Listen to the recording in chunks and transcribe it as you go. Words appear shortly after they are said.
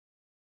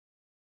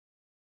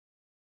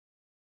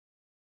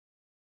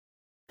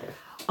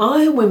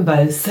I'm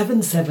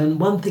Wimbo77,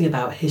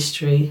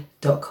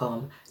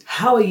 onethingabouthistory.com.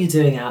 How are you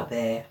doing out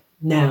there?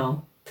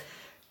 Now,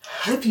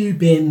 have you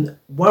been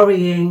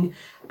worrying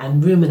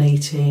and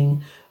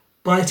ruminating,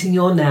 biting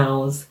your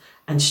nails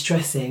and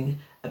stressing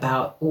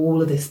about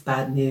all of this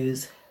bad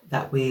news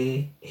that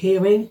we're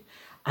hearing?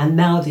 And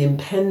now the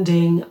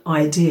impending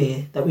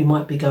idea that we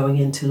might be going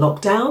into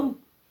lockdown?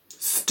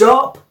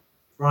 Stop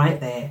right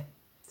there.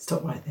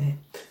 Stop right there.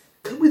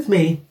 Come with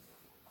me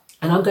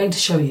and I'm going to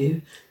show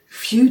you a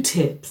few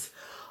tips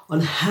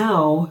on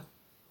how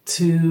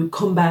to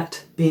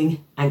combat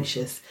being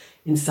anxious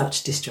in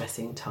such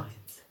distressing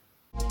times.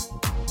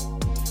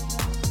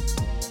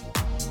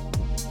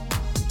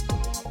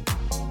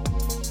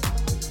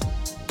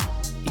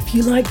 If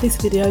you like this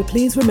video,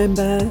 please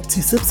remember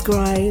to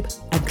subscribe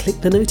and click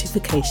the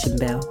notification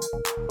bell.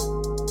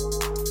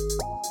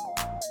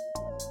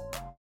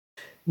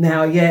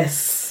 Now,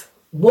 yes,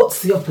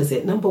 what's the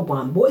opposite? Number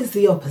one, what is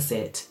the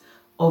opposite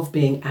of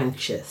being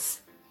anxious?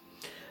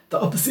 The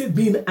opposite of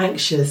being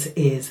anxious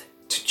is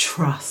to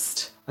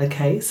trust,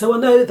 okay? So I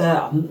know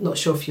that, I'm not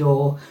sure if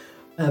you're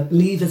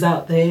believers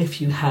out there,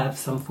 if you have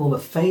some form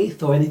of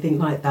faith or anything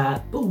like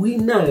that, but we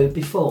know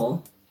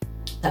before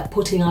that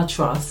putting our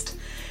trust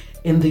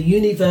in the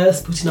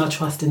universe, putting our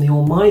trust in the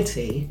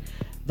Almighty,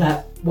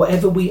 that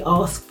whatever we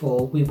ask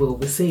for, we will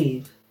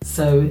receive.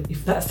 So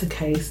if that's the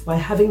case, by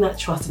having that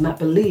trust and that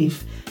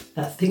belief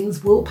that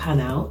things will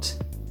pan out,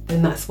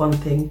 then that's one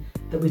thing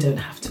that we don't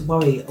have to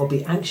worry or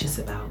be anxious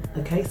about,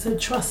 okay? So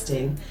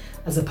trusting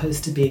as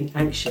opposed to being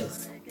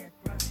anxious.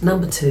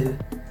 Number two,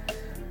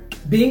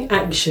 being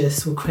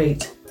anxious will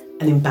create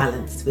an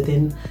imbalance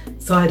within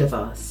inside of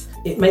us.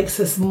 It makes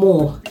us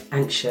more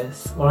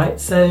anxious, all right?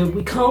 So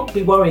we can't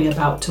be worrying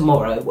about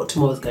tomorrow, what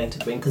tomorrow's going to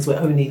bring, because we're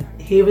only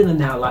here in the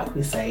now, like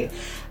we say,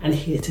 and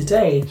here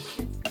today.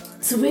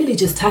 So really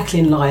just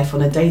tackling life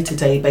on a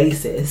day-to-day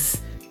basis.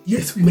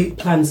 Yes, we make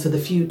plans for the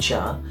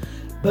future,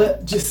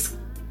 but just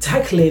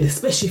tackling,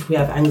 especially if we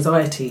have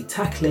anxiety,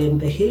 tackling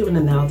the here and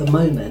the now, the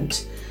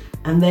moment,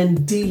 and then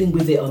dealing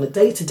with it on a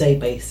day-to-day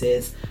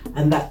basis,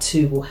 and that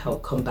too will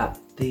help combat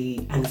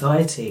the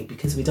anxiety,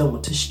 because we don't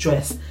want to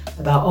stress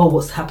about, oh,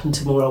 what's happened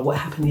tomorrow, what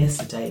happened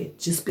yesterday.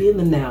 Just be in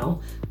the now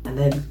and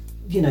then,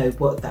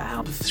 work that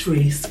out.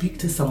 3, speak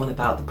to someone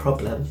about the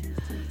problem.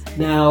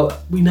 Now,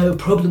 we know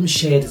problem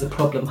shared is a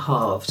problem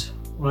halved,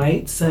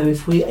 right? So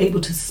if we're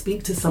able to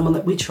speak to someone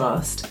that we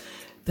trust,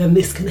 then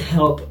this can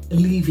help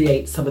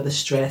alleviate some of the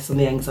stress and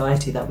the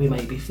anxiety that we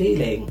may be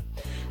feeling.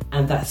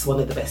 And that's one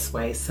of the best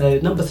ways. So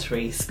number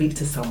 3, speak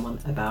to someone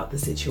about the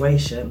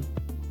situation.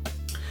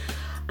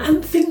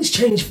 And things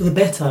change for the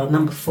better.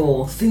 Number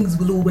 4, things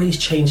will always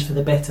change for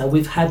the better.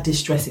 We've had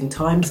distressing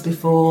times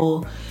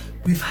before.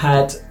 We've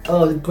had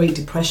Great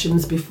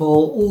Depressions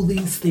before. All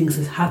these things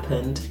have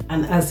happened.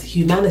 And as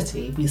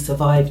humanity, we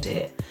survived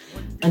it.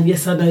 And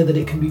yes, I know that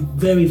it can be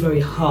very,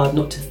 very hard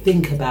not to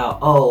think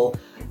about,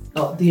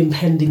 the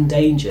impending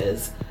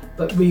dangers.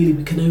 But really,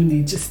 we can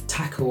only just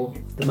tackle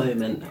the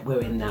moment that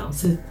we're in now.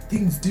 So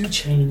things do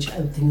change,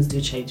 and things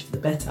do change for the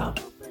better.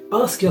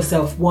 Ask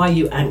yourself, why are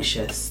you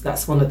anxious?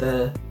 That's one of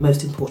the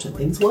most important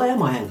things. Why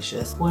am I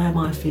anxious? Why am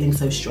I feeling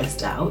so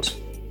stressed out?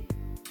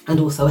 And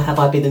also, have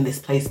I been in this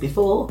place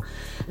before?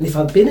 And if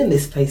I've been in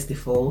this place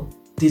before,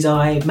 did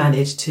I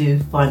manage to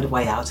find a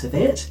way out of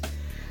it?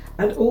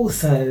 And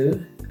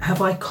also,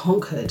 have I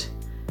conquered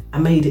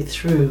and made it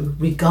through,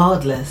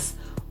 regardless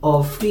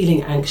of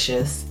feeling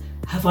anxious?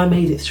 Have I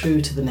made it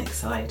through to the next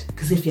side?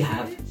 Because if you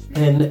have,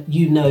 then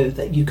you know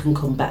that you can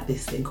combat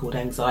this thing called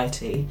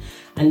anxiety.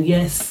 And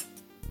yes,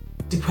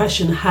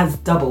 depression has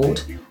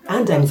doubled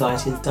and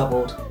anxiety has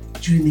doubled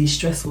during these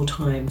stressful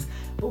times,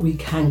 but we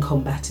can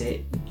combat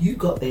it. You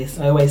got this,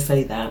 I always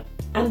say that.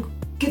 And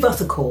give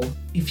us a call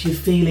if you're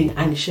feeling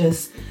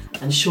anxious,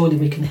 and surely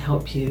we can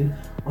help you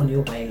on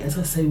your way. As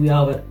I say, we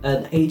are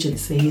an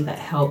agency that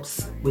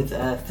helps with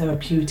a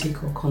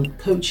therapeutic or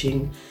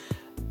coaching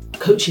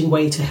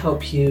way to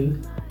help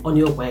you on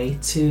your way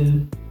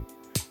to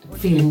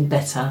feeling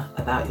better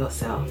about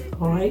yourself.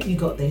 All right, you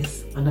got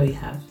this. I know you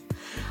have.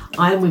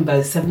 I am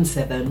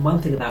Wimbo77,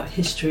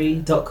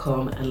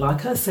 onethingabouthistory.com, and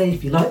like I say,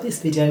 if you like this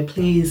video,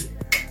 please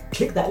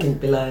click that link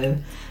below,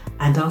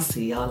 and I'll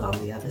see y'all on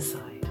the other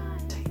side.